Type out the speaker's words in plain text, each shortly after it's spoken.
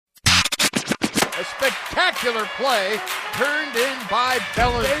A spectacular play turned in by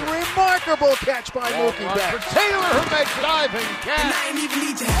Bellinger. A remarkable catch by Mookie Betts. For Taylor, who makes a diving catch. You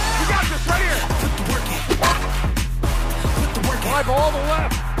got this right here. Fly ball to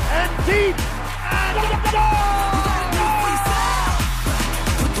left and deep. And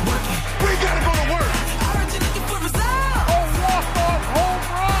We got to go to work. a walk-off home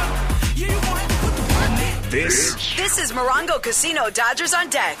run. This is Morongo Casino Dodgers on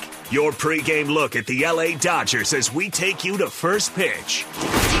Deck. Your pregame look at the LA Dodgers as we take you to first pitch.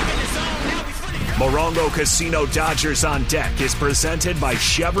 Morongo Casino Dodgers on Deck is presented by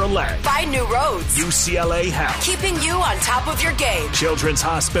Chevrolet, Find new roads. UCLA Health, Keeping you on top of your game. Children's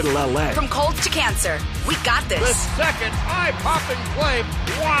Hospital LA, From colds to cancer, we got The this. second eye-popping play.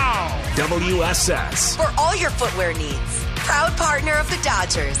 Wow. WSS, For all your footwear needs. Proud partner of the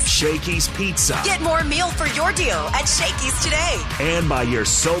Dodgers. Shakey's Pizza, Get more meal for your deal at Shakey's today. and by your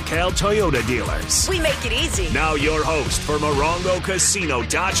SoCal Toyota dealers. We make it easy. Now your host for Morongo Casino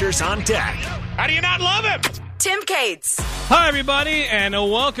Dodgers on Deck. How do you not love him? Tim Cates. Hi, everybody, and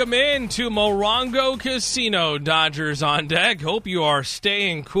welcome in to Morongo Casino Dodgers on Deck. Hope you are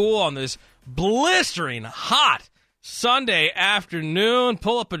staying cool on this blistering hot Sunday afternoon.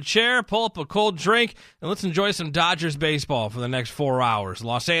 Pull up a chair, pull up a cold drink, and let's enjoy some Dodgers baseball for the next 4 hours.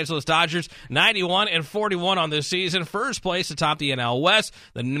 Los Angeles Dodgers 91-41 on this season. First place atop the NL West.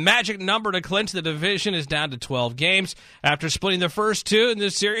 The magic number to clinch the division is down to 12 games. After splitting the first two in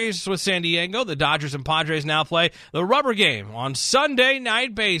this series with San Diego, the Dodgers and Padres now play the rubber game on Sunday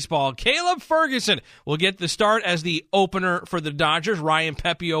Night Baseball. Caleb Ferguson will get the start as the opener for the Dodgers. Ryan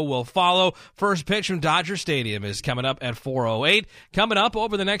Pepio will follow. First pitch from Dodger Stadium is coming up at 4:08. Coming up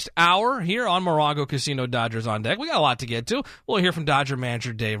over the next hour here on Morongo Casino Dodgers on Deck. We got a lot to get to. We'll hear from Dodger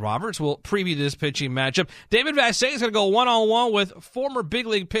manager Dave Roberts. We'll preview this pitching matchup. David Vassegh is going to go one-on-one with former big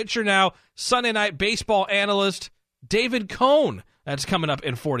league pitcher, now Sunday Night Baseball analyst David Cone. That's coming up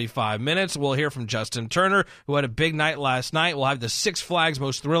in 45 minutes. We'll hear from Justin Turner, who had a big night last night. We'll have the Six Flags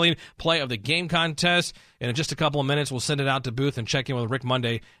Most Thrilling Play of the Game contest. And in just a couple of minutes, we'll send it out to Booth and check in with Rick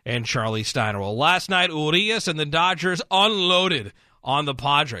Monday and Charlie Steiner. Well, last night, Urias and the Dodgers unloaded on the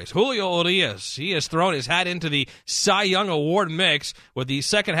Padres. Julio Urias, he has thrown his hat into the Cy Young Award mix with the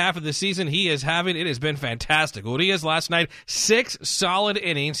second half of the season he is having. It has been fantastic. Urias last night, 6 solid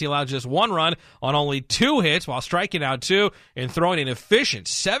innings. He allowed just 1 run on only 2 hits while striking out 2 and throwing an efficient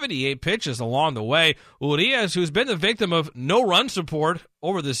 78 pitches along the way. Urias, who's been the victim of no run support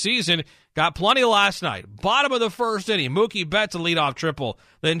over the season, got plenty last night. Bottom of the first inning, Mookie Betts a leadoff triple.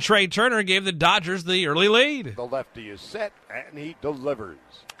 Then Trey Turner gave the Dodgers the early lead. The lefty is set, and he delivers.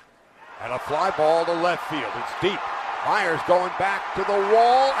 And a fly ball to left field. It's deep. Myers going back to the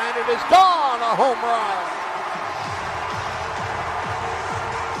wall, and it is gone. A home run.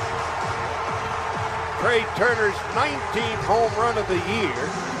 Trey Turner's 19th home run of the year.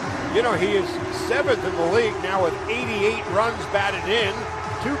 You know, he is 7th in the league now with 88 runs batted in.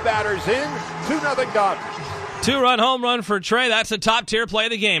 2 batters in, 2-0 Dodgers. 2-run home run for Trey. That's the top-tier play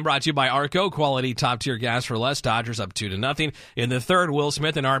of the game. Brought to you by Arco. Quality top-tier gas for less. Dodgers up 2-0. In the third, Will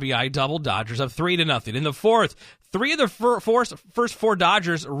Smith and RBI double. Dodgers up 3-0. In the fourth, 3 of the first 4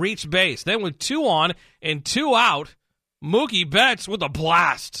 Dodgers reached base. Then with 2 on and 2 out, Mookie Betts with a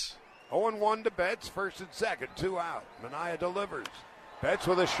blast. 0-1 to Betts, first and second, 2 out. Minaya delivers. Betts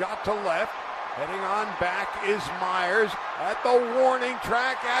with a shot to left. Heading on back is Myers at the warning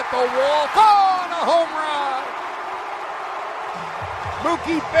track, at the wall. Gone! A home run!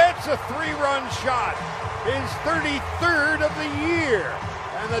 Mookie Betts, a 3-run shot. His 33rd of the year.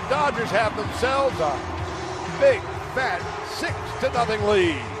 And the Dodgers have themselves a big, fat 6-0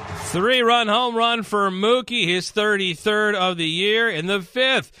 lead. 3-run home run for Mookie, his 33rd of the year. In the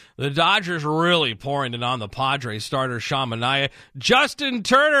fifth, the Dodgers really pouring it on the Padres starter, Sean Manaea. Justin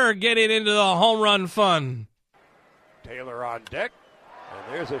Turner getting into the home run fun. Taylor on deck. And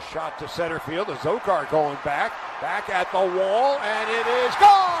there's a shot to center field. Azócar going back at the wall, and it is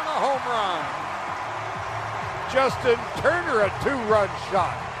gone! A home run! Justin Turner, a 2-run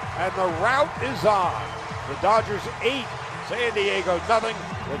shot. And the route is on. The Dodgers 8, San Diego nothing.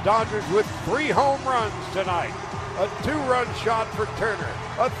 The Dodgers with 3 home runs tonight. A 2-run shot for Turner.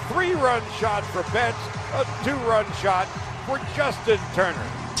 A 3-run shot for Betts. A 2-run shot for Justin Turner.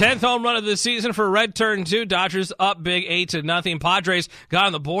 10th home run of the season for Red Turn 2. Dodgers up big 8-0. Padres got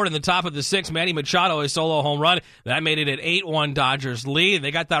on the board in the top of the 6th. Manny Machado, a solo home run. That made it an 8-1 Dodgers lead. They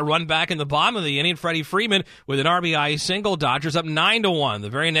got that run back in the bottom of the inning. Freddie Freeman with an RBI single. Dodgers up 9-1.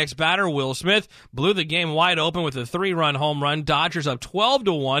 The very next batter, Will Smith, blew the game wide open with a 3-run home run. Dodgers up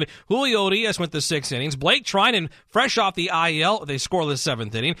 12-1. Julio Urias went the 6 innings. Blake Trinan, fresh off the IL, they scoreless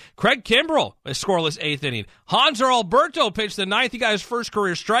 7th inning. Craig Kimbrell, a scoreless 8th inning. Hanser Alberto pitched the 9th. He got his first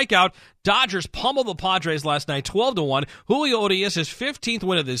career strikeout. Dodgers pummeled the Padres last night 12-1. Julio Urias, his 15th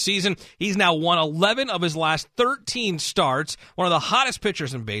win of the season. He's now won 11 of his last 13 starts. One of the hottest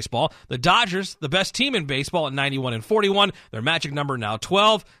pitchers in baseball. The Dodgers, the best team in baseball at 91-41. Their magic number now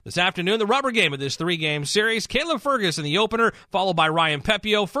 12. This afternoon, the rubber game of this 3-game series. Caleb Ferguson, the opener, followed by Ryan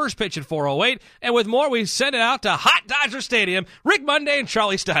Pepio. First pitch at 4:08. And with more, we send it out to Hot Dodger Stadium. Rick Monday and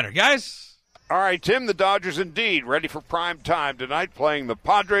Charlie Steiner. Guys? All right, Tim, the Dodgers indeed ready for prime time tonight, playing the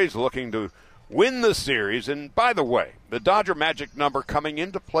Padres, looking to win the series. And by the way, the Dodger magic number coming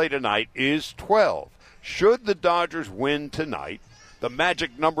into play tonight is 12. Should the Dodgers win tonight, the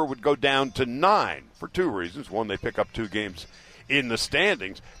magic number would go down to 9 for 2 reasons. One, they pick up 2 games in the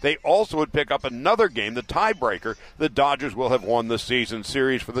standings. They also would pick up another game, the tiebreaker. The Dodgers will have won the season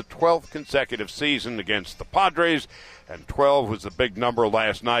series for the 12th consecutive season against the Padres, and 12 was the big number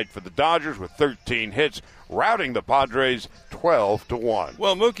last night for the Dodgers with 13 hits, routing the Padres 12-1.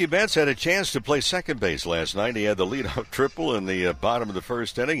 Well, Mookie Betts had a chance to play second base last night. He had the leadoff triple in the bottom of the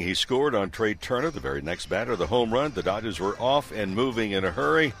first inning. He scored on Trey Turner, the very next batter, the home run. The Dodgers were off and moving in a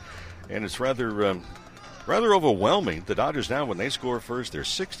hurry, and it's rather overwhelming. The Dodgers now, when they score first, they're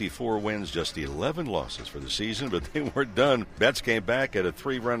 64 wins, just 11 losses for the season, but they weren't done. Betts came back at a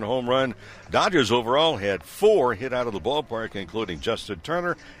 3-run home run. Dodgers overall had 4 hit out of the ballpark, including Justin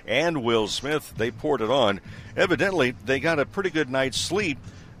Turner and Will Smith. They poured it on. Evidently, they got a pretty good night's sleep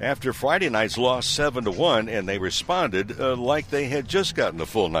after Friday night's loss 7-1, and they responded like they had just gotten a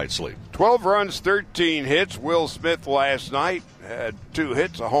full night's sleep. 12 runs, 13 hits. Will Smith last night had 2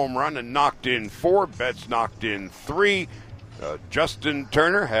 hits, a home run, and knocked in 4. Betts knocked in 3. Justin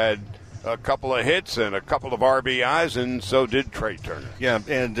Turner had a couple of hits and a couple of RBIs, and so did Trey Turner. Yeah,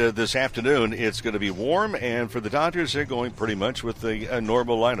 and this afternoon it's going to be warm, and for the Dodgers, they're going pretty much with the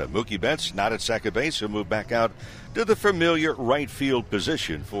normal lineup. Mookie Betts not at second base. He'll move back out to the familiar right field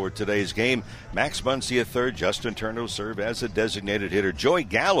position for today's game. Max Muncy at third. Justin Turner will serve as a designated hitter. Joey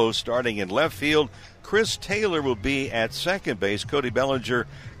Gallo starting in left field. Chris Taylor will be at second base. Cody Bellinger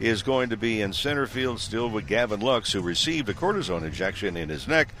is going to be in center field, still with Gavin Lux, who received a cortisone injection in his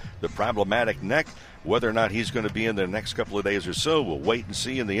neck, the problematic neck. Whether or not he's going to be in the next couple of days or so, we'll wait and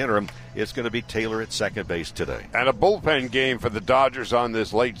see. In the interim, it's going to be Taylor at second base today. And a bullpen game for the Dodgers on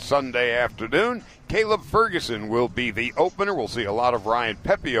this late Sunday afternoon. Caleb Ferguson will be the opener. We'll see a lot of Ryan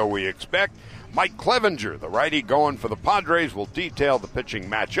Pepio, we expect. Mike Clevenger, the righty going for the Padres, will detail the pitching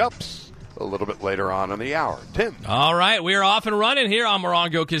matchups a little bit later on in the hour. Tim. All right, we're off and running here on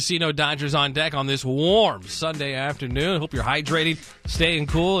Morongo Casino. Dodgers on deck on this warm Sunday afternoon. Hope you're hydrating, staying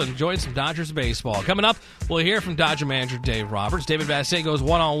cool, and enjoying some Dodgers baseball. Coming up, we'll hear from Dodger manager Dave Roberts. David Vassegh goes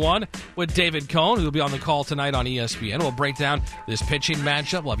one-on-one with David Cohn, who will be on the call tonight on ESPN. We'll break down this pitching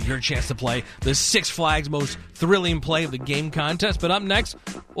matchup. We'll have your chance to play the Six Flags most thrilling play of the game contest. But up next,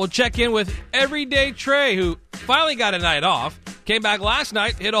 we'll check in with Everyday Trey, who finally got a night off, came back last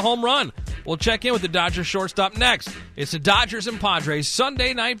night, hit a home run. We'll check in with the Dodgers shortstop next. It's the Dodgers and Padres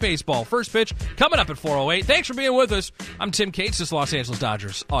Sunday Night Baseball. First pitch coming up at 4:08. Thanks for being with us. I'm Tim Cates, this Los Angeles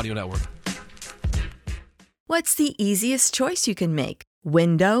Dodgers Audio Network. What's the easiest choice you can make?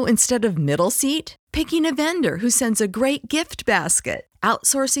 Window instead of middle seat? Picking a vendor who sends a great gift basket?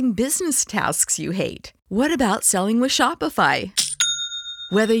 Outsourcing business tasks you hate? What about selling with Shopify?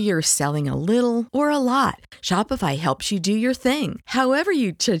 Whether you're selling a little or a lot, Shopify helps you do your thing, however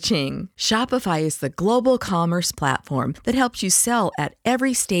you cha-ching. Shopify is the global commerce platform that helps you sell at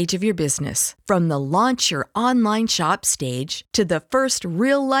every stage of your business. From the launch your online shop stage to the first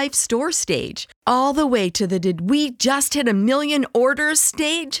real-life store stage, all the way to the did we just hit 1 million orders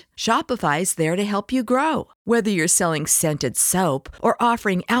stage. Shopify's there to help you grow. Whether you're selling scented soap or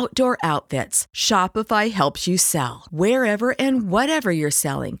offering outdoor outfits, Shopify helps you sell. Wherever and whatever you're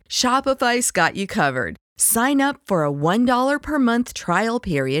selling, Shopify's got you covered. Sign up for a $1 per month trial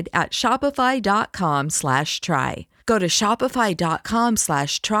period at shopify.com/try. Go to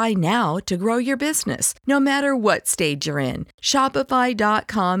shopify.com/try now to grow your business, no matter what stage you're in.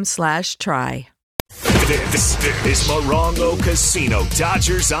 Shopify.com/try. This is Morongo Casino.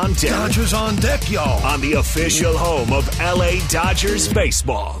 Dodgers on deck. Dodgers on deck, y'all. On the official home of LA Dodgers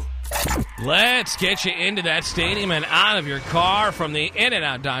baseball. Let's get you into that stadium and out of your car from the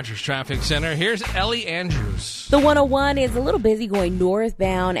In-N-Out Dodgers Traffic Center. Here's Ellie Andrews. The 101 is a little busy going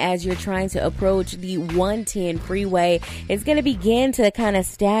northbound as you're trying to approach the 110 freeway. It's going to begin to kind of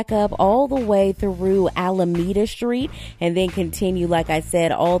stack up all the way through Alameda Street and then continue, like I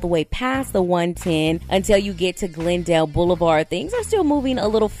said, all the way past the 110 until you get to Glendale Boulevard. Things are still moving a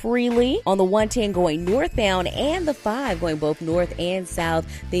little freely on the 110 going northbound and the 5 going both north and south.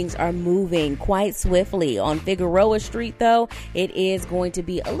 Things are moving quite swiftly. On Figueroa Street, though, it is going to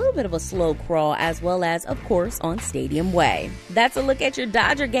be a little bit of a slow crawl, as well as, of course, on Stadium Way. That's a look at your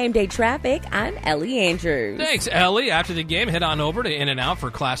Dodger game day traffic. I'm Ellie Andrews. Thanks, Ellie. After the game, head on over to In-N-Out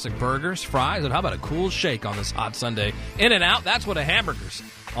for classic burgers, fries, and how about a cool shake on this hot Sunday? In-N-Out, that's what a hamburger's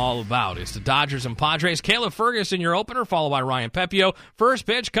all about. It's the Dodgers and Padres. Caleb Ferguson, your opener, followed by Ryan Pepio. First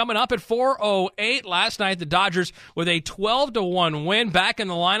pitch coming up at 4:08. Last night, the Dodgers with a 12-1 win. Back in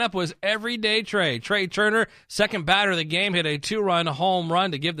the lineup was everyday Trey. Trey Turner, second batter of the game, hit a 2-run home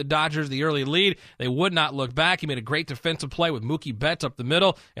run to give the Dodgers the early lead. They would not look back. He made a great defensive play with Mookie Betts up the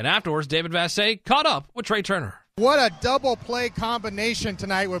middle. And afterwards, David Vassegh caught up with Trey Turner. What a double play combination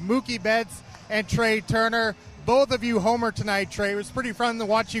tonight with Mookie Betts and Trey Turner. Both of you homer tonight, Trey. It was pretty fun to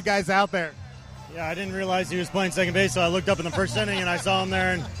watch you guys out there. Yeah, I didn't realize he was playing second base, so I looked up in the first inning and I saw him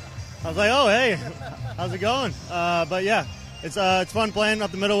there, and I was like, oh, hey, how's it going? But, yeah, it's fun playing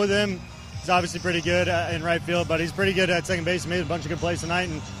up the middle with him. He's obviously pretty good in right field, but he's pretty good at second base. He made a bunch of good plays tonight,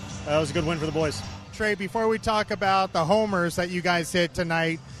 and it was a good win for the boys. Trey, before we talk about the homers that you guys hit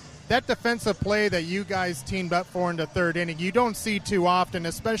tonight, that defensive play that you guys teamed up for in the third inning, you don't see too often,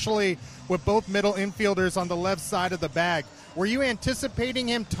 especially with both middle infielders on the left side of the bag. Were you anticipating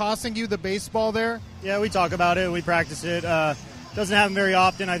him tossing you the baseball there? Yeah, we talk about it. We practice it. Doesn't happen very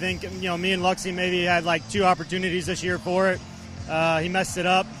often. I think, me and Luxie maybe had like 2 opportunities this year for it. He messed it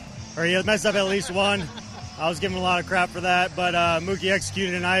up, or he messed up at least one. I was giving him a lot of crap for that, but Mookie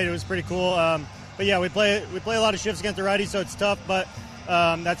executed tonight. It was pretty cool. But yeah, we play a lot of shifts against the righties, so it's tough, but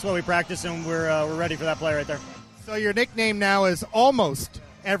that's what we practice, and we're ready for that play right there. So your nickname now is almost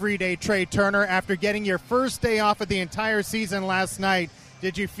Everyday Trey Turner. After getting your first day off of the entire season last night,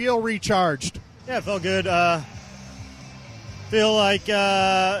 did you feel recharged? Yeah, it felt good. Feel like,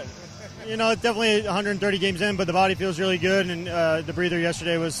 definitely 130 games in, but the body feels really good, and the breather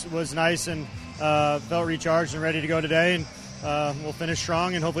yesterday was nice, and felt recharged and ready to go today, and we'll finish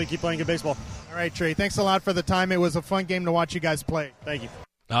strong and hopefully keep playing good baseball. All right, Trey, thanks a lot for the time. It was a fun game to watch you guys play. Thank you.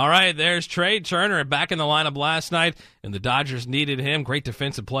 All right, there's Trey Turner back in the lineup last night, and the Dodgers needed him. Great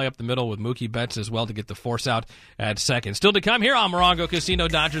defensive play up the middle with Mookie Betts as well to get the force out at second. Still to come here on Morongo Casino,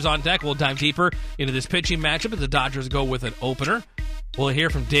 Dodgers on deck. We'll dive deeper into this pitching matchup as the Dodgers go with an opener. We'll hear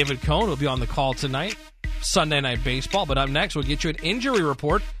from David Cone, who'll be on the call tonight. Sunday Night Baseball. But up next, we'll get you an injury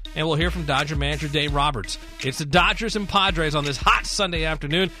report, and we'll hear from Dodger manager Dave Roberts. It's the Dodgers and Padres on this hot Sunday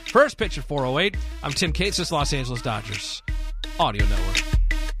afternoon. First pitch at 4:08. I'm Tim Cates, this Los Angeles Dodgers Audio Network.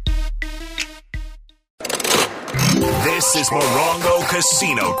 This is Morongo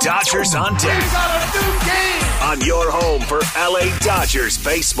Casino, Dodgers on deck. We got a new game on your home for LA Dodgers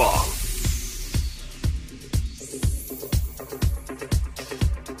baseball.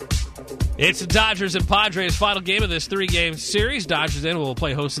 It's the Dodgers and Padres final game of this 3-game series. Dodgers then will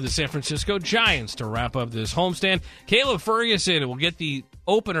play host to the San Francisco Giants to wrap up this homestand. Caleb Ferguson will get the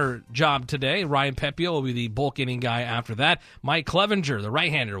opener job today. Ryan Pepio will be the bulk inning guy after that. Mike Clevenger, the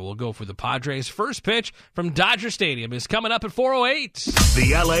right-hander, will go for the Padres. First pitch from Dodger Stadium is coming up at 4:08.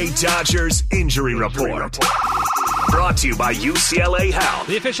 The LA Dodgers Injury Report. Brought to you by UCLA Health.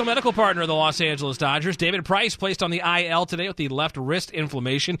 The official medical partner of the Los Angeles Dodgers, David Price, placed on the IL today with the left wrist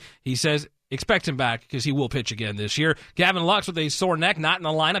inflammation. He says expect him back because he will pitch again this year. Gavin Lux with a sore neck, not in the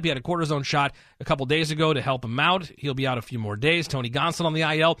lineup. He had a cortisone shot a couple days ago to help him out. He'll be out a few more days. Tony Gonsolin on the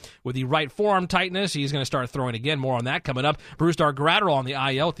IL with the right forearm tightness. He's going to start throwing again. More on that coming up. Brusdar Graterol on the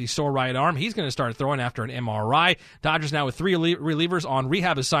IL with the sore right arm. He's going to start throwing after an MRI. Dodgers now with 3 relievers on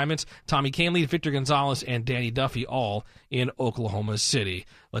rehab assignments. Tommy Kahnle, Victor Gonzalez, and Danny Duffy all in Oklahoma City.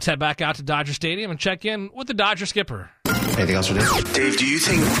 Let's head back out to Dodger Stadium and check in with the Dodger skipper. Anything else for Dave? Dave, do you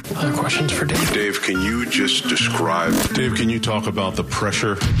think... Other questions for Dave? Dave, can you just describe... Dave, can you talk about the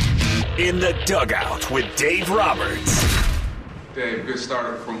pressure? In the dugout with Dave Roberts. Dave, good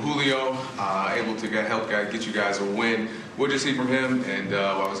start from Julio, able to get you guys a win. What did you see from him, and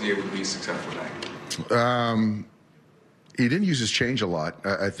why was he able to be successful tonight? He didn't use his change a lot.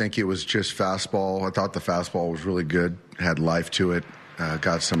 I think it was just fastball. I thought the fastball was really good, had life to it,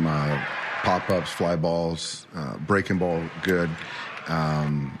 got some pop-ups, fly balls, breaking ball good.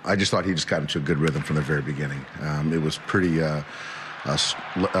 I just thought he just got into a good rhythm from the very beginning. It was pretty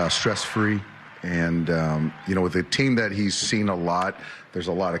stress-free. And, with a team that he's seen a lot, there's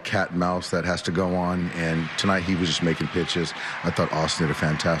a lot of cat and mouse that has to go on. And tonight he was just making pitches. I thought Austin did a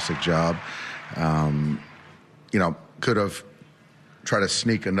fantastic job. Could have tried to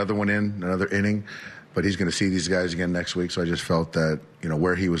sneak another one in, another inning, but he's going to see these guys again next week. So I just felt that,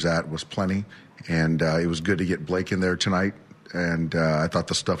 where he was at was plenty. And it was good to get Blake in there tonight. And I thought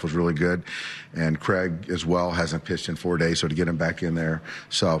the stuff was really good. And Craig as well hasn't pitched in 4 days, so to get him back in there.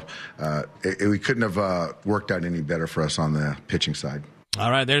 So we couldn't have worked out any better for us on the pitching side. All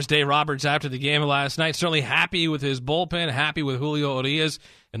right, there's Dave Roberts after the game last night. Certainly happy with his bullpen, happy with Julio Urias,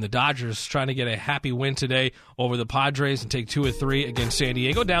 and the Dodgers trying to get a happy win today over the Padres and take 2 of 3 against San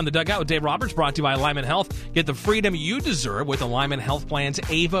Diego. Down the dugout with Dave Roberts, brought to you by Alignment Health. Get the freedom you deserve with Alignment Health Plan's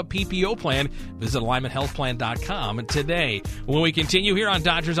AVA PPO plan. Visit AlignmentHealthPlan.com today. When we continue here on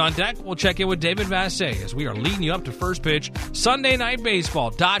Dodgers on Deck, we'll check in with David Vassegh as we are leading you up to first pitch Sunday Night Baseball,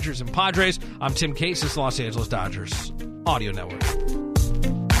 Dodgers and Padres. I'm Tim Cases, Los Angeles Dodgers Audio Network.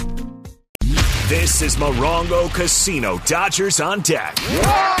 This is Morongo Casino Dodgers on Deck. On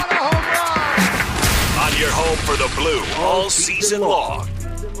your home for the Blue all season long.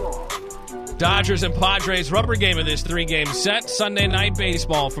 Dodgers and Padres rubber game of this 3-game set. Sunday Night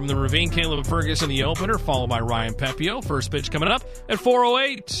Baseball from the Ravine. Caleb Ferguson, the opener, followed by Ryan Pepio. First pitch coming up at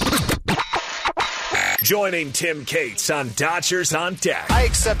 4:08. Joining Tim Cates on Dodgers on Deck. I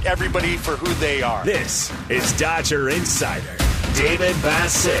accept everybody for who they are. This is Dodger Insider David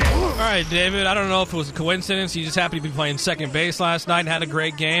Vassegh. All right, David, I don't know if it was a coincidence. He just happened to be playing second base last night and had a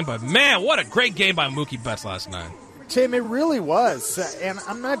great game. But, man, what a great game by Mookie Betts last night. Tim, it really was. And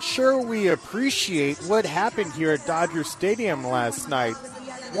I'm not sure we appreciate what happened here at Dodger Stadium last night.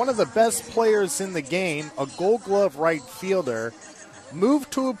 One of the best players in the game, a Gold Glove right fielder,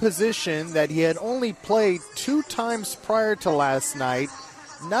 moved to a position that he had only played 2 times prior to last night.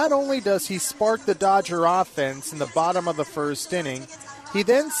 Not only does he spark the Dodger offense in the bottom of the first inning, he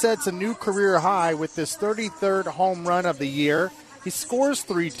then sets a new career high with this 33rd home run of the year. He scores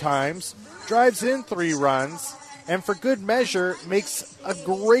 3 times, drives in 3 runs, and for good measure makes a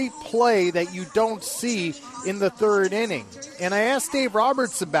great play that you don't see in the 3rd inning. And I asked Dave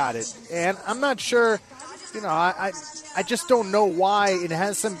Roberts about it, and I'm not sure, I just don't know why it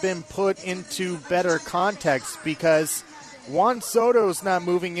hasn't been put into better context, because Juan Soto's not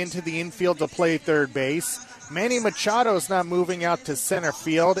moving into the infield to play third base. Manny Machado's not moving out to center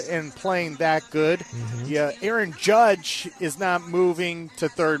field and playing that good. Mm-hmm. Yeah, Aaron Judge is not moving to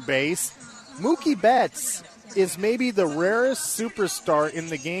third base. Mookie Betts is maybe the rarest superstar in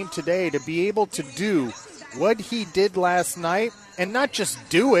the game today to be able to do what he did last night, and not just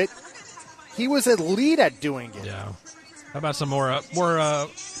do it. He was elite at doing it. Yeah. How about some more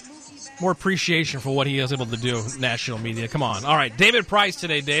appreciation for what he was able to do, national media. Come on. All right, David Price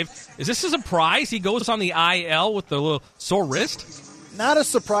today, Dave. Is this a surprise? He goes on the IL with the little sore wrist? Not a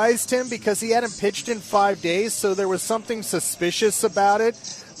surprise, Tim, because he hadn't pitched in 5 days, so there was something suspicious about it.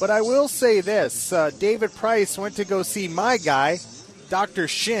 But I will say this. David Price went to go see my guy, Dr.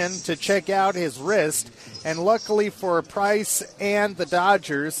 Shin, to check out his wrist. And luckily for Price and the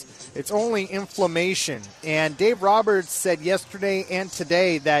Dodgers, it's only inflammation. And Dave Roberts said yesterday and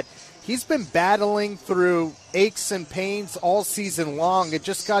today that he's been battling through aches and pains all season long. It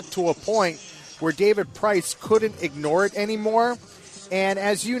just got to a point where David Price couldn't ignore it anymore. And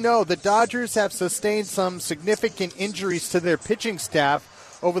as you know, the Dodgers have sustained some significant injuries to their pitching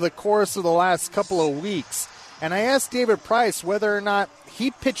staff over the course of the last couple of weeks. And I asked David Price whether or not he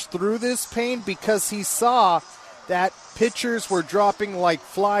pitched through this pain because he saw that pitchers were dropping like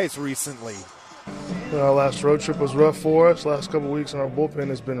flies recently. Our last road trip was rough for us. Last couple of weeks in our bullpen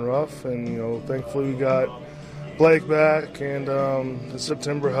has been rough, and thankfully we got Blake back, and the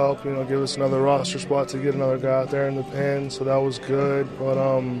September helped give us another roster spot to get another guy out there in the pen, so that was good. But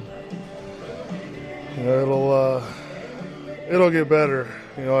it'll get better.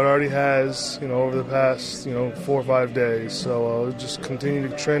 It already has over the past 4 or 5 days. So I'll just continue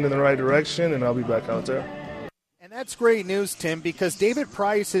to trend in the right direction, and I'll be back out there. And that's great news, Tim, because David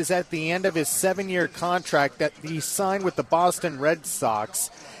Price is at the end of his 7-year contract that he signed with the Boston Red Sox.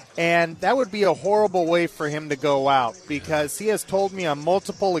 And that would be a horrible way for him to go out, because he has told me on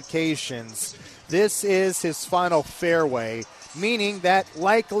multiple occasions this is his final fairway, meaning that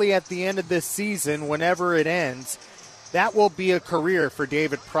likely at the end of this season, whenever it ends, that will be a career for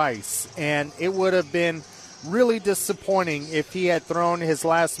David Price. And it would have been really disappointing if he had thrown his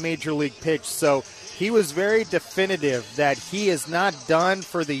last major league pitch. So he was very definitive that he is not done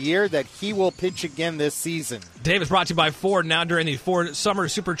for the year, that he will pitch again this season. Dave is brought to you by Ford. Now during the Ford Summer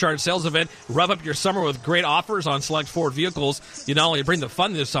Supercharged Sales Event, rev up your summer with great offers on select Ford vehicles. You not only bring the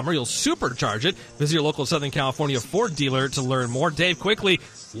fun this summer, you'll supercharge it. Visit your local Southern California Ford dealer to learn more. Dave, quickly,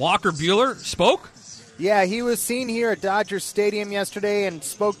 Walker Buehler spoke? Yeah, he was seen here at Dodger Stadium yesterday and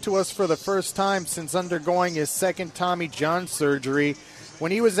spoke to us for the first time since undergoing his second Tommy John surgery.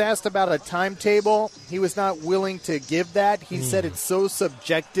 When he was asked about a timetable, he was not willing to give that. He said it's so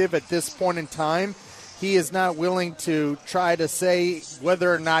subjective at this point in time. He is not willing to try to say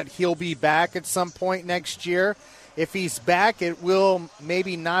whether or not he'll be back at some point next year. If he's back, it will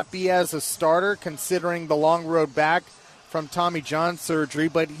maybe not be as a starter considering the long road back from Tommy John surgery.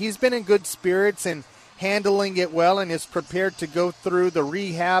 But he's been in good spirits and handling it well and is prepared to go through the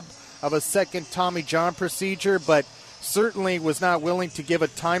rehab of a second Tommy John procedure, but certainly was not willing to give a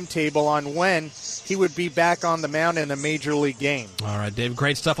timetable on when he would be back on the mound in a major league game. All right, Dave,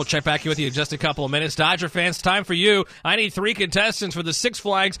 great stuff. We'll check back in with you in just a couple of minutes. Dodger fans, time for you. I need 3 contestants for the Six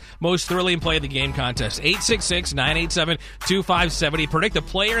Flags Most Thrilling Play of the Game contest. 866-987-2570. Predict the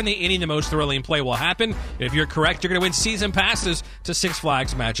player in the inning the most thrilling play will happen. If you're correct, you're going to win season passes to Six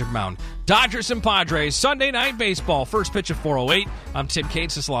Flags Magic Mountain. Dodgers and Padres, Sunday Night Baseball. First pitch at 4:08. I'm Tim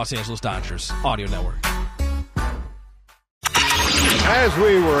Cates, this is Los Angeles Dodgers Audio Network. As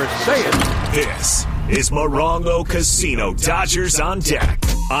we were saying, this is Morongo Casino Dodgers on Deck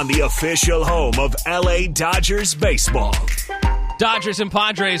on the official home of LA Dodgers baseball. Dodgers and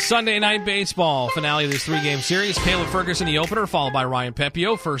Padres, Sunday Night Baseball. Finale of this 3-game series. Caleb Ferguson, the opener, followed by Ryan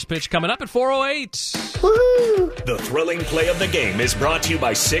Pepio. First pitch coming up at 4:08. Woo-hoo. The thrilling play of the game is brought to you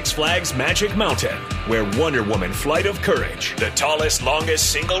by Six Flags Magic Mountain, where Wonder Woman Flight of Courage, the tallest,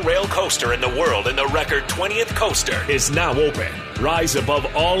 longest single-rail coaster in the world and the record 20th coaster, is now open. Rise above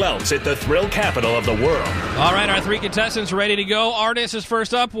all else at the thrill capital of the world. All right, our 3 contestants ready to go. Artis is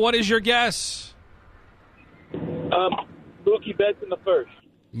first up. What is your guess? Mookie Betts in the first.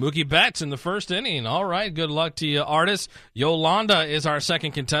 Mookie Betts in the first inning. All right, good luck to you, Artis. Yolanda is our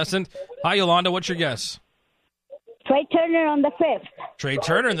second contestant. Hi, Yolanda, what's your guess? Trey Turner on the 5th. Trey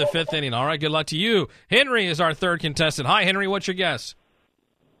Turner in the 5th inning. All right, good luck to you. Henry is our third contestant. Hi, Henry, what's your guess?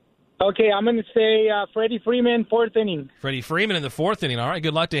 Okay, I'm going to say Freddie Freeman, 4th inning. Freddie Freeman in the 4th inning. All right,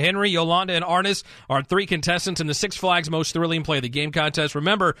 good luck to Henry, Yolanda, and Artis, our 3 contestants in the Six Flags Most Thrilling Play of the Game contest.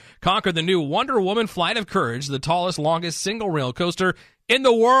 Remember, conquer the new Wonder Woman Flight of Courage, the tallest, longest single-rail coaster in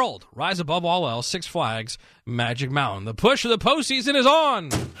the world. Rise above all else, Six Flags Magic Mountain. The push of the postseason is on.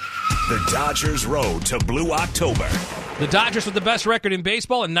 The Dodgers road to Blue October. The Dodgers with the best record in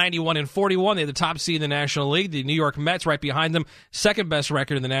baseball at 91-41. They had the top seed in the National League. The New York Mets right behind them, second best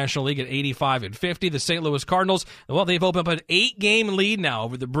record in the National League at 85-50. The St. Louis Cardinals, well, they've opened up an 8-game lead now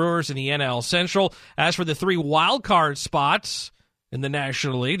over the Brewers in the NL Central. As for the 3 wild card spots in the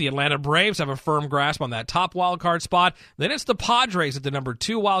National League, the Atlanta Braves have a firm grasp on that top wild card spot. Then it's the Padres at the number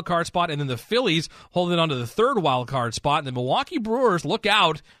 2 wild card spot, and then the Phillies holding on to the 3rd wild card spot. And the Milwaukee Brewers, look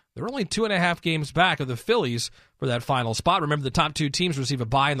out. They're only 2.5 games back of the Phillies for that final spot. Remember, the top 2 teams receive a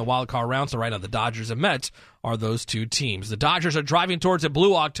bye in the wild card round, so right now the Dodgers and Mets are those 2 teams. The Dodgers are driving towards a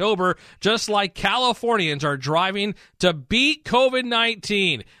Blue October, just like Californians are driving to beat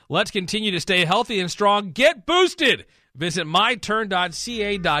COVID-19. Let's continue to stay healthy and strong. Get boosted! Visit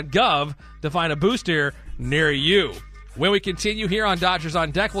myturn.ca.gov to find a booster near you. When we continue here on Dodgers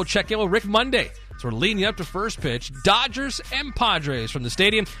on Deck, we'll check in with Rick Monday. So we're leading up to first pitch. Dodgers and Padres from the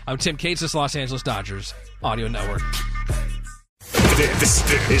stadium. I'm Tim Cates, this Los Angeles Dodgers Audio Network. This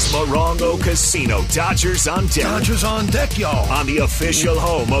is Morongo Casino Dodgers on Deck. Dodgers on Deck, y'all. On the official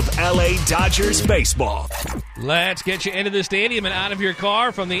home of LA Dodgers baseball. Let's get you into the stadium and out of your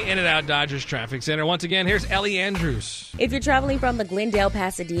car from the In-N-Out Dodgers Traffic Center. Once again, here's Ellie Andrews. If you're traveling from the Glendale,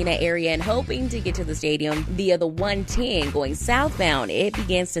 Pasadena area and hoping to get to the stadium via the 110 going southbound, it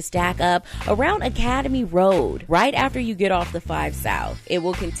begins to stack up around Academy Road right after you get off the 5 South. It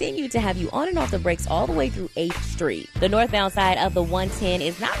will continue to have you on and off the brakes all the way through 8th Street. The northbound side of the 110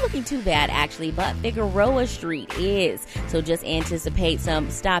 is not looking too bad, actually, but Figueroa Street is. So just anticipate some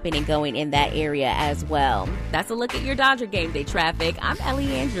stopping and going in that area as well. That's a look at your Dodger game day traffic. I'm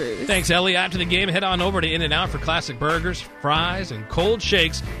Ellie Andrews. Thanks, Ellie. After the game, head on over to In-N-Out for classic burgers, fries, and cold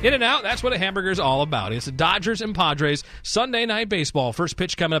shakes. In-N-Out, that's what a hamburger is all about. It's the Dodgers and Padres Sunday Night Baseball. First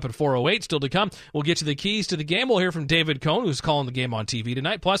pitch coming up at 4:08. Still to come. We'll get you the keys to the game. We'll hear from David Cohn, who's calling the game on TV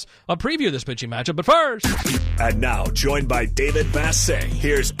tonight, plus a preview of this pitching matchup. But first... And now, joined by David Massey,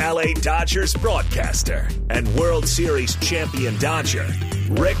 here's LA Dodgers broadcaster and World Series champion Dodger,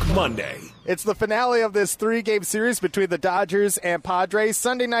 Rick Monday. It's the finale of this 3-game series between the Dodgers and Padres.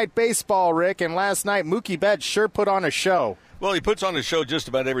 Sunday Night Baseball, Rick, and last night Mookie Betts sure put on a show. Well, he puts on a show just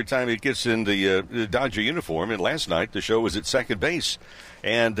about every time he gets in the Dodger uniform, and last night the show was at second base.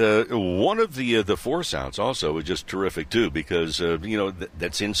 And one of the force outs also was just terrific, too, because,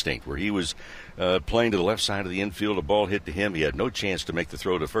 that's instinct, where he was playing to the left side of the infield. A ball hit to him. He had no chance to make the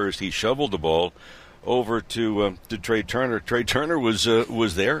throw to first. He shoveled the ball over to Trey Turner. Trey Turner was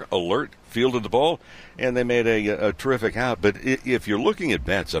there, alert, fielded the ball, and they made a terrific out. But if you're looking at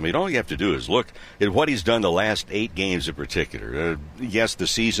Betts, I mean, all you have to do is look at what he's done the last 8 games in particular. Yes, the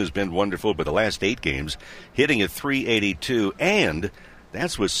season's been wonderful, but the last 8 games, hitting at .382, and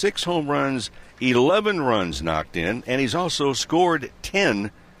that's with 6 home runs, 11 runs knocked in, and he's also scored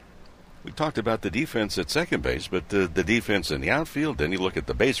 10. We talked about the defense at second base, but the defense in the outfield, then you look at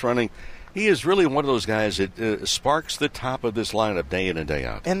the base running. He is really one of those guys that sparks the top of this lineup day in and day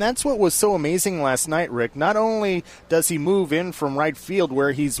out. And that's what was so amazing last night, Rick. Not only does he move in from right field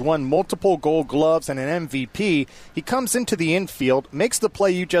where he's won multiple Gold Gloves and an MVP, he comes into the infield, makes the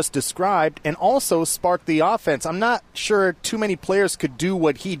play you just described, and also sparked the offense. I'm not sure too many players could do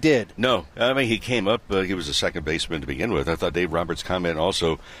what he did. No. I mean, he came up, he was a second baseman to begin with. I thought Dave Roberts' comment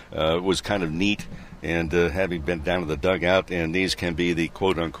also was kind of neat. And having been down to the dugout, and these can be the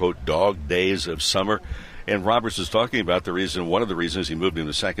quote-unquote dog days of summer. And Roberts was talking about one of the reasons he moved him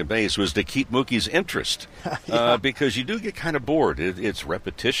to second base was to keep Mookie's interest. Because you do get kind of bored. It's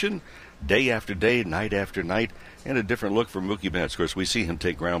repetition, day after day, night after night, and a different look for Mookie Betts. Of course, we see him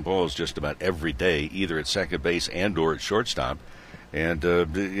take ground balls just about every day, either at second base and or at shortstop. And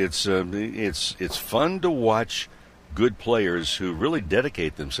it's fun to watch good players who really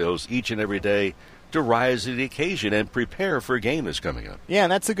dedicate themselves each and every day to rise to the occasion and prepare for a game that's coming up. Yeah,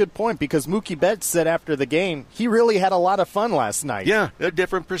 and that's a good point because Mookie Betts said after the game he really had a lot of fun last night. Yeah, a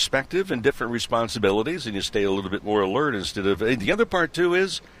different perspective and different responsibilities, and you stay a little bit more alert instead of... The other part, too,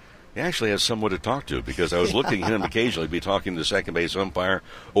 is he actually has someone to talk to because I was looking at him occasionally be talking to the second base umpire,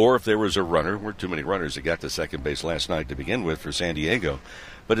 or if there was a runner. There weren't too many runners that got to second base last night to begin with for San Diego.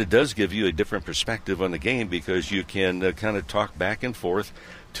 But it does give you a different perspective on the game because you can kind of talk back and forth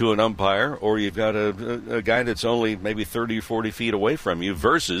to an umpire, or you've got a guy that's only maybe 30 or 40 feet away from you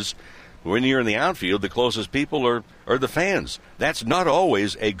versus when you're in the outfield, the closest people are the fans. That's not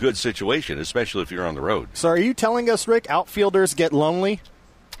always a good situation, especially if you're on the road. So are you telling us, Rick, outfielders get lonely?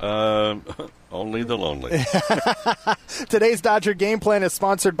 Only the lonely. Today's Dodger Game Plan is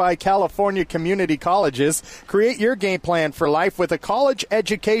sponsored by California Community Colleges. Create your game plan for life with a college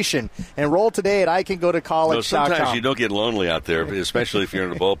education. Enroll today at ICanGoToCollege.com. Sometimes you don't get lonely out there, especially if you're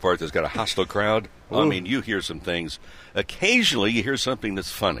in a ballpark that's got a hostile crowd. Ooh. I mean, you hear some things. Occasionally you hear something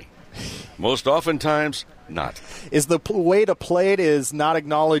that's funny. Most oftentimes, not. Is the way to play it is not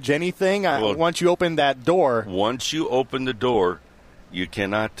acknowledge anything once you open that door? Once you open the door, you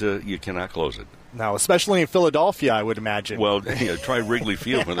cannot close it. No, especially in Philadelphia, I would imagine. Well, try Wrigley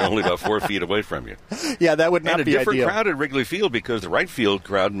Field when they're only about 4 feet away from you. Yeah, that would not be ideal. And a different crowd at Wrigley Field because the right field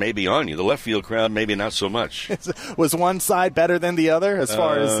crowd may be on you. The left field crowd maybe not so much. Was one side better than the other as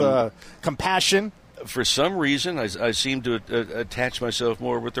far as compassion? For some reason, I seem to attach myself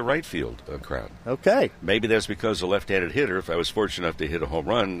more with the right field crowd. Okay. Maybe that's because the left-handed hitter, if I was fortunate enough to hit a home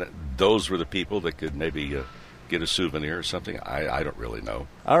run, those were the people that could maybe get a souvenir or something. I don't really know.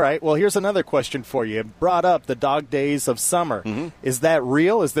 All right. Well, here's another question for you. You brought up the dog days of summer. Mm-hmm. Is that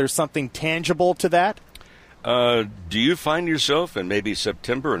real? Is there something tangible to that? Do you find yourself in maybe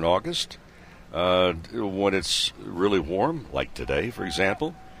September and August when it's really warm, like today, for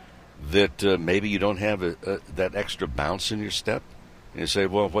example, that maybe you don't have that extra bounce in your step? And you say,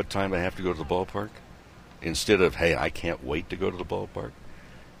 well, what time I have to go to the ballpark? Instead of, hey, I can't wait to go to the ballpark.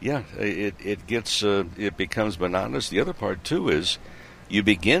 Yeah, it becomes monotonous. The other part, too, is you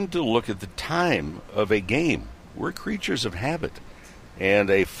begin to look at the time of a game. We're creatures of habit. And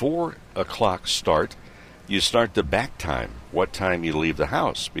a 4 o'clock start, you start the back time, what time you leave the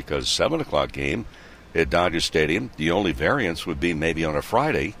house. Because 7 o'clock game at Dodger Stadium, the only variance would be maybe on a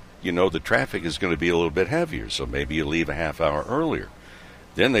Friday. You know the traffic is going to be a little bit heavier, so maybe you leave a half hour earlier.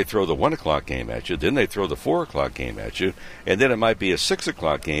 Then they throw the 1 o'clock game at you. Then they throw the 4 o'clock game at you. And then it might be a 6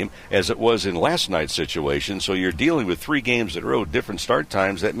 o'clock game, as it was in last night's situation. So you're dealing with 3 games in a row, different start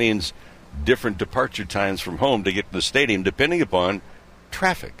times. That means different departure times from home to get to the stadium, depending upon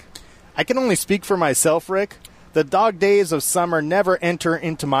traffic. I can only speak for myself, Rick. The dog days of summer never enter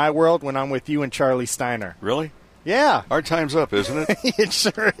into my world when I'm with you and Charlie Steiner. Really? Yeah. Our time's up, isn't it? It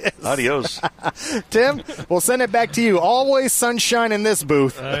sure is. Adios. Tim, we'll send it back to you. Always sunshine in this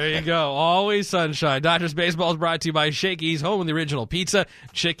booth. There you go. Always sunshine. Dodgers baseball is brought to you by Shakey's, home of the original pizza,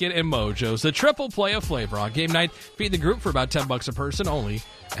 chicken, and mojos. The triple play of flavor on game night. Feed the group for about $10 a person only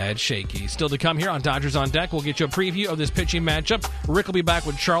at Shakey's. Still to come here on Dodgers on Deck. We'll get you a preview of this pitching matchup. Rick will be back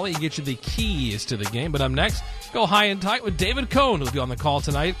with Charlie and get you the keys to the game. But up next, go high and tight with David Cohn, who will be on the call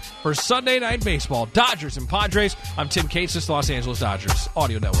tonight for Sunday Night Baseball. Dodgers and Padres. I'm Tim Cates, Los Angeles Dodgers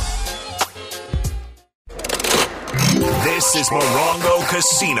Audio Network. This is Morongo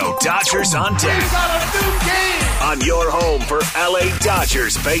Casino Dodgers on Deck. He's got a new game. On your home for LA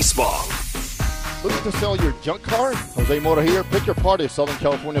Dodgers baseball. Looking to sell your junk car? Jose Mota here. Pick Your Part is Southern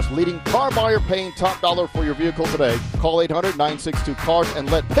California's leading car buyer, paying top dollar for your vehicle today. Call 800-962-CARS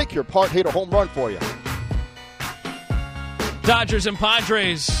and let Pick Your Part hit a home run for you. Dodgers and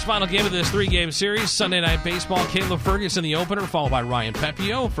Padres, final game of this three-game series. Sunday Night Baseball, Caleb Ferguson the opener, followed by Ryan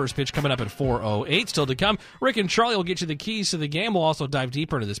Pepio. First pitch coming up at 4:08. Still to come, Rick and Charlie will get you the keys to the game. We'll also dive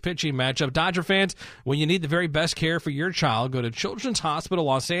deeper into this pitching matchup. Dodger fans, when you need the very best care for your child, go to Children's Hospital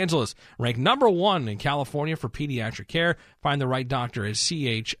Los Angeles. Ranked number 1 in California for pediatric care. Find the right doctor at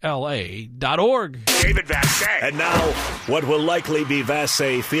chla.org. David Vassegh. And now, what will likely be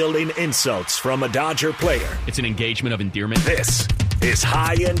Vassegh fielding insults from a Dodger player. It's an engagement of endearment. This is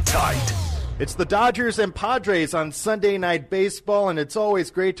High and Tight. It's the Dodgers and Padres on Sunday Night Baseball, and it's always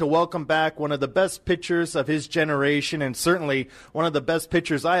great to welcome back one of the best pitchers of his generation, and certainly one of the best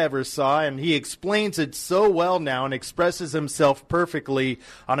pitchers I ever saw, and he explains it so well now and expresses himself perfectly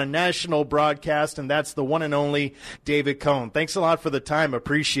on a national broadcast, and that's the one and only David Cohn. Thanks a lot for the time.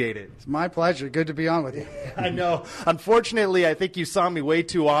 Appreciate it. It's my pleasure. Good to be on with you. I know. Unfortunately, I think you saw me way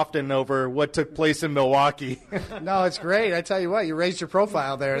too often over what took place in Milwaukee. No, it's great. I tell you what, you raised your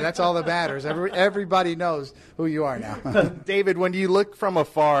profile there. That's all that matters. Everybody knows who you are now. David, when you look from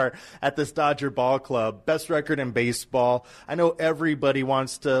afar at this Dodger ball club, best record in baseball, I know everybody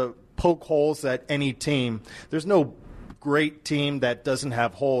wants to poke holes at any team. There's no great team that doesn't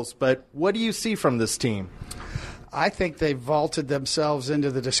have holes, but what do you see from this team? I think they've vaulted themselves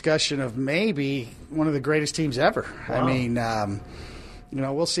into the discussion of maybe one of the greatest teams ever. Wow. I mean,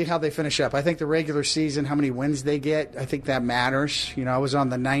 we'll see how they finish up. I think the regular season, how many wins they get, I think that matters. I was on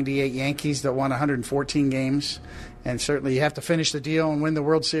the 98 Yankees that won 114 games, and certainly you have to finish the deal and win the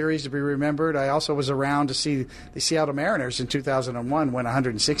World Series to be remembered. I also was around to see the Seattle Mariners in 2001 win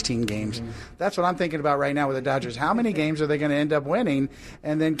 116 games. Mm-hmm. That's what I'm thinking about right now with the Dodgers. How many games are they going to end up winning,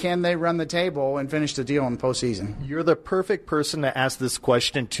 and then can they run the table and finish the deal in the postseason? You're the perfect person to ask this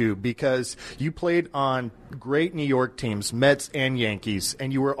question to, because you played on great New York teams, Mets and Yankees,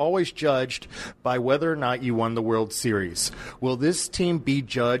 and you were always judged by whether or not you won the World Series. Will this team be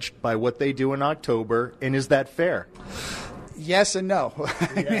judged by what they do in October, and is that fair? Yes and no.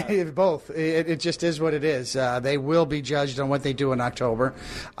 Yeah. Both. It just is what it is. They will be judged on what they do in October.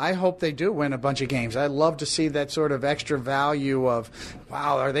 I hope they do win a bunch of games. I love to see that sort of extra value of,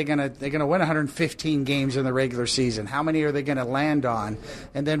 wow, are they going to win 115 games in the regular season? How many are they going to land on?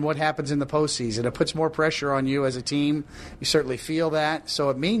 And then what happens in the postseason? It puts more pressure on you as a team. You certainly feel that.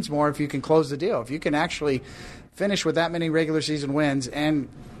 So it means more if you can close the deal. If you can actually finish with that many regular season wins and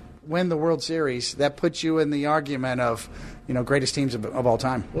win the World Series, that puts you in the argument of, greatest teams of all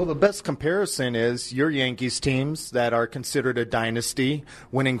time. Well, the best comparison is your Yankees teams that are considered a dynasty,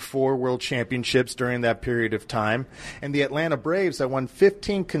 winning 4 world championships during that period of time, and the Atlanta Braves that won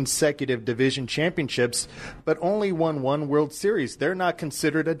 15 consecutive division championships, but only won 1 World Series. They're not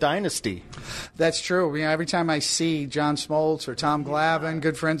considered a dynasty. That's true. Every time I see John Smoltz or Tom Glavine,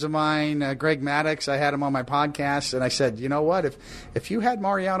 good friends of mine, Greg Maddux, I had him on my podcast, and I said, you know what, if you had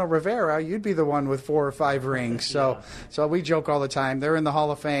Mariano Rivera, you'd be the one with 4 or 5 rings. So we joke all the time. They're in the Hall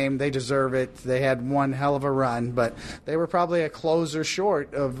of Fame. They deserve it. They had one hell of a run, but they were probably a closer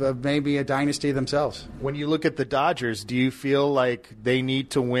short of maybe a dynasty themselves. When you look at the Dodgers, do you feel like they need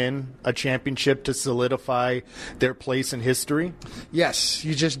to win a championship to solidify their place in history? Yes,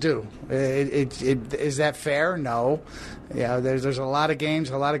 you just do. Is that fair? No. Yeah, there's a lot of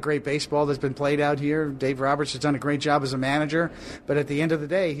games, a lot of great baseball that's been played out here. Dave Roberts has done a great job as a manager, but at the end of the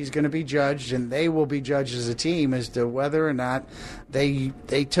day, he's going to be judged, and they will be judged as a team as to whether or not they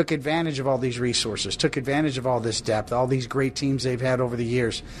took advantage of all these resources, took advantage of all this depth, all these great teams they've had over the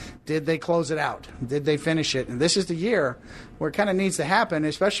years. Did they close it out? Did they finish it? And this is the year where it kind of needs to happen,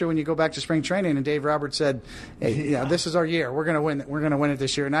 especially when you go back to spring training and Dave Roberts said, hey, this is our year. We're going to win. We're going to win it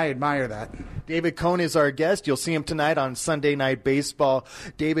this year, and I admire that. David Cohn is our guest. You'll see him tonight on Sunday Night Baseball.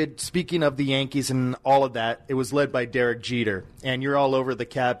 David, speaking of the Yankees and all of that, it was led by Derek Jeter, and you're all over the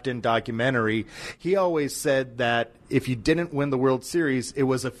Captain documentary. He always said that if you didn't win the World Series, it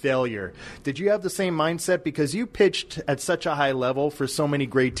was a failure. Did you have the same mindset because you pitched at such a high level for so many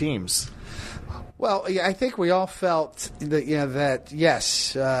great teams? Well, I think we all felt that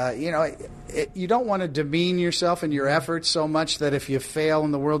yes, you don't want to demean yourself and your efforts so much that if you fail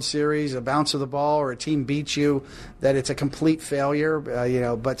in the World Series, a bounce of the ball, or a team beats you, that it's a complete failure.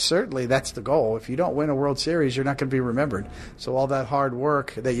 But certainly that's the goal. If you don't win a World Series, you're not going to be remembered. So all that hard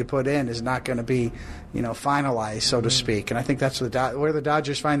work that you put in is not going to be, finalized, so to speak. And I think that's where the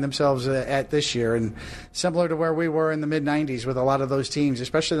Dodgers find themselves at this year, and similar to where we were in the mid '90s with a lot of those teams,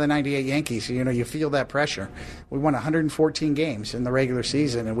 especially the '98 Yankees. You feel that pressure. We won 114 games in the regular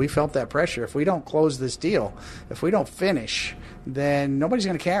season, and we felt that pressure. If we don't close this deal, if we don't finish, then nobody's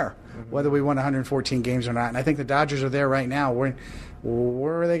going to care whether we won 114 games or not. And I think the Dodgers are there right now.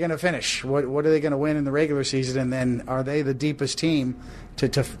 Where are they going to finish? What are they going to win in the regular season? And then are they the deepest team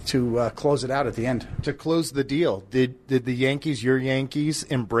to close it out at the end? To close the deal, did the Yankees, your Yankees,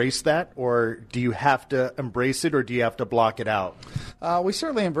 embrace that? Or do you have to embrace it, or do you have to block it out? We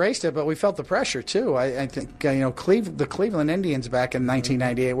certainly embraced it, but we felt the pressure too. I think the Cleveland Indians back in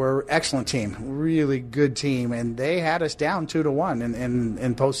 1998 were an excellent team, really good team, and they had us down 2-1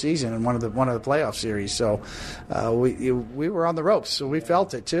 in postseason in one of the playoff series. So we were on the ropes, so we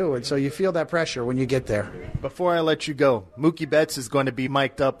felt it too, and so you feel that pressure when you get there. Before I let you go, Mookie Betts is going to be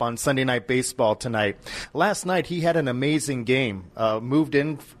mic'd up on Sunday Night Baseball tonight. Last night he had an amazing game, moved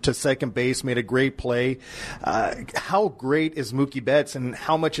in to second base, made a great play. How great is Mookie Betts, and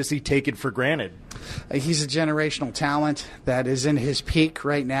how much is he taken for granted? He's a generational talent that is in his peak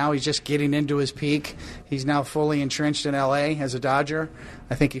right now. He's just getting into his peak. He's now fully entrenched in L.A. as a Dodger.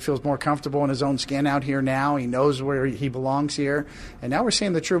 I think he feels more comfortable in his own skin out here now. He knows where he belongs here. And now we're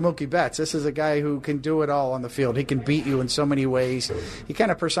seeing the true Mookie Betts. This is a guy who can do it all on the field. He can beat you in so many ways. He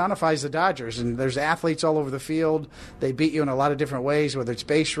kind of personifies the Dodgers. And there's athletes all over the field. They beat you in a lot of different ways, whether it's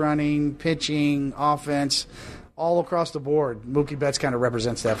base running, pitching, offense. All across the board, Mookie Betts kind of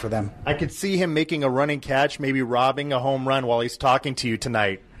represents that for them. I could see him making a running catch, maybe robbing a home run while he's talking to you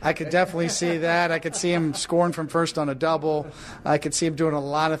tonight. I could definitely see that. I could see him scoring from first on a double. I could see him doing a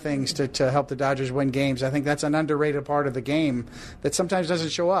lot of things to help the Dodgers win games. I think that's an underrated part of the game that sometimes doesn't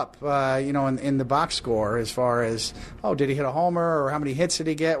show up, in the box score as far as, did he hit a homer, or how many hits did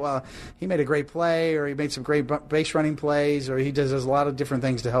he get? Well, he made a great play, or he made some great base running plays, or he does a lot of different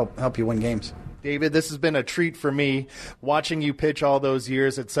things to help you win games. David, this has been a treat for me, watching you pitch all those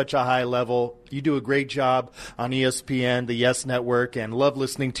years at such a high level. You do a great job on ESPN, the Yes Network, and love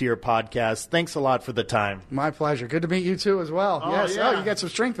listening to your podcast. Thanks a lot for the time. My pleasure. Good to meet you, too, as well. Yes. Yeah. You got some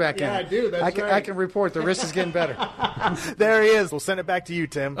strength back in. Yeah, I do. That's right. I can report the wrist is getting better. There he is. We'll send it back to you,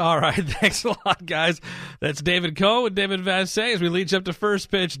 Tim. All right. Thanks a lot, guys. That's David Coe and David Vassegh as we lead you up to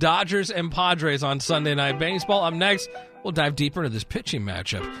first pitch. Dodgers and Padres on Sunday Night Baseball. Up next, we'll dive deeper into this pitching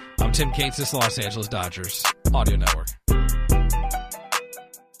matchup. I'm Tim Cates, this is the Los Angeles Dodgers Audio Network.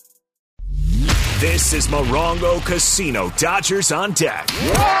 This is Morongo Casino Dodgers on Deck. On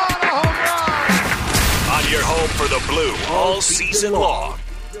your home for the Blue all season long.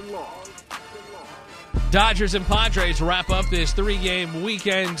 Dodgers and Padres wrap up this 3-game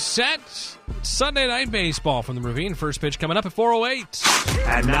weekend set. Sunday Night Baseball from the Ravine. First pitch coming up at 4:08.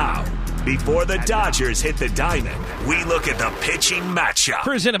 And now, before the Dodgers hit the diamond, we look at the pitching matchup.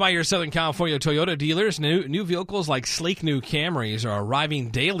 Presented by your Southern California Toyota dealers. New vehicles like sleek new Camrys are arriving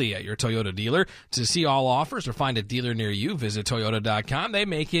daily at your Toyota dealer. To see all offers or find a dealer near you, visit Toyota.com. They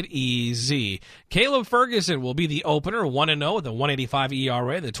make it easy. Caleb Ferguson will be the opener, 1-0 with a 1.85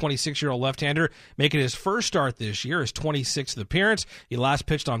 ERA. The 26-year-old left-hander making his first start this year, his 26th appearance. He last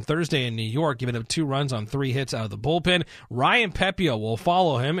pitched on Thursday in New York, giving up 2 runs on 3 hits out of the bullpen. Ryan Pepiot will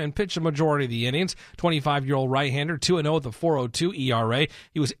follow him and pitch a majority of the innings. 25-year-old right-hander, 2-0 with a 4.02 ERA.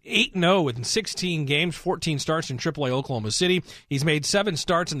 He was 8-0 in 16 games, 14 starts in AAA Oklahoma City. He's made 7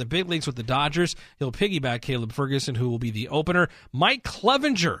 starts in the big leagues with the Dodgers. He'll piggyback Caleb Ferguson, who will be the opener. Mike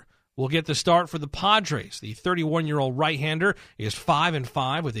Clevinger will get the start for the Padres. The 31-year-old right-hander is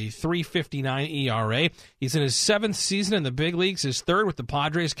 5-5 with a 3.59 ERA. He's in his 7th season in the big leagues. His 3rd with the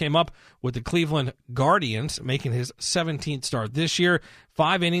Padres came up with the Cleveland Guardians, making his 17th start this year.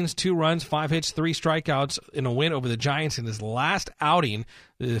 5 innings, 2 runs, 5 hits, 3 strikeouts in a win over the Giants in his last outing.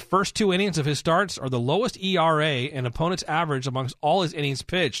 The first 2 innings of his starts are the lowest ERA and opponent's average amongst all his innings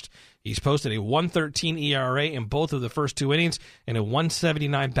pitched. He's posted a 1.13 ERA in both of the first 2 innings and a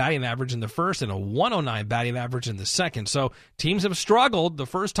 1.79 batting average in the first and a 1.09 batting average in the second. So teams have struggled the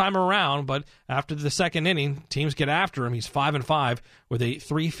first time around, but after the second inning, teams get after him. He's 5-5 with a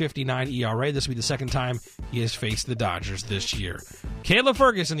 3.59 ERA. This will be the second time he has faced the Dodgers this year. Caleb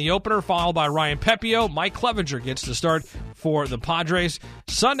Ferguson, the opener, followed by Ryan Pepiot. Mike Clevenger gets the start for the Padres.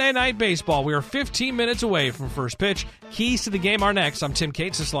 Sunday Night Baseball. We are 15 minutes away from first pitch. Keys to the game are next. I'm Tim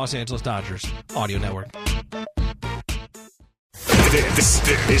Cates, this Los Angeles Dodgers Audio Network. This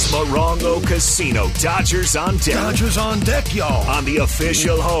is Morongo Casino. Dodgers on deck. Dodgers on deck, y'all. On the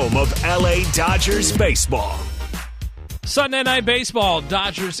official home of LA Dodgers baseball. Sunday Night Baseball,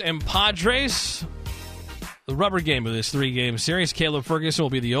 Dodgers and Padres. The rubber game of this 3-game series. Caleb Ferguson will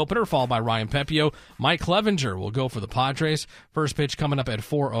be the opener, followed by Ryan Pepiot. Mike Clevenger will go for the Padres. First pitch coming up at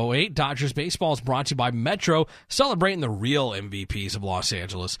 4:08. Dodgers baseball is brought to you by Metro, celebrating the real MVPs of Los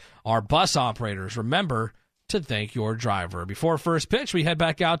Angeles. Our bus operators, remember to thank your driver. Before first pitch, we head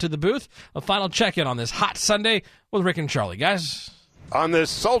back out to the booth. A final check-in on this hot Sunday with Rick and Charlie. Guys. On this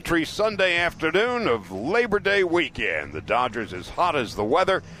sultry Sunday afternoon of Labor Day weekend, the Dodgers as hot as the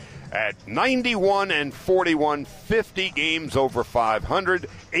weather at 91 and 41, 50 games over 500,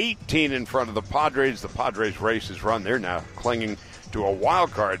 18 in front of the Padres. The Padres race is run. They're now clinging to a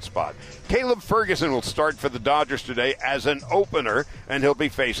wild card spot. Caleb Ferguson will start for the Dodgers today as an opener, and he'll be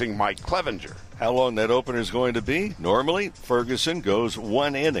facing Mike Clevenger. How long that opener is going to be? Normally, Ferguson goes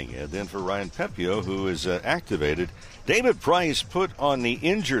 1 inning. And then for Ryan Pepiot, who is activated, David Price put on the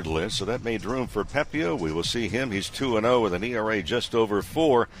injured list, so that made room for Pepiot. We will see him. He's 2-0 with an ERA just over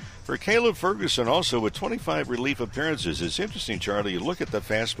 4. For Caleb Ferguson, also with 25 relief appearances, it's interesting, Charlie. You look at the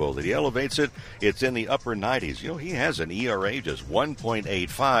fastball that he elevates it; it's in the upper 90s. You know, he has an ERA just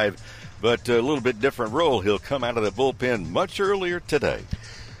 1.85, but a little bit different role. He'll come out of the bullpen much earlier today.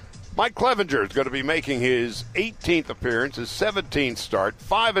 Mike Clevenger is going to be making his 18th appearance, his 17th start,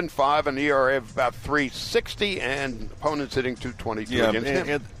 5-5, an ERA of about 3.60, and opponents hitting 222 against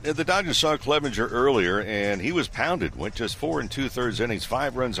him. And the Dodgers saw Clevenger earlier, and he was pounded. Went just 4 2/3 innings,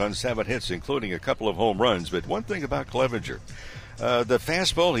 5 runs on 7 hits, including a couple of home runs. But one thing about Clevenger, the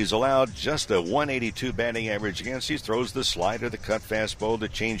fastball, he's allowed just a 182 batting average against. He throws the slider, the cut fastball, the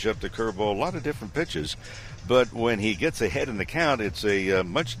changeup, the curveball, a lot of different pitches. But when he gets ahead in the count, it's a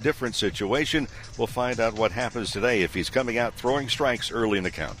much different situation. We'll find out what happens today if he's coming out throwing strikes early in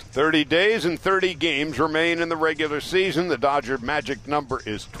the count. 30 days and 30 games remain in the regular season. The Dodger magic number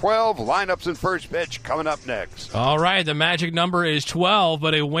is 12. Lineups and first pitch coming up next. All right, the magic number is 12,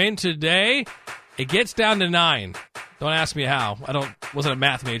 but a win today, it gets down to 9. Don't ask me how. Wasn't a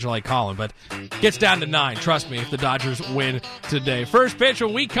math major like Colin, but gets down to 9. Trust me, if the Dodgers win today. First pitch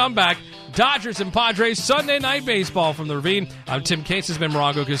when we come back, Dodgers and Padres Sunday Night Baseball from the Ravine. I'm Tim Cates. This has been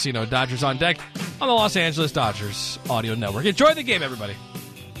Morongo Casino. Dodgers on deck on the Los Angeles Dodgers Audio Network. Enjoy the game, everybody.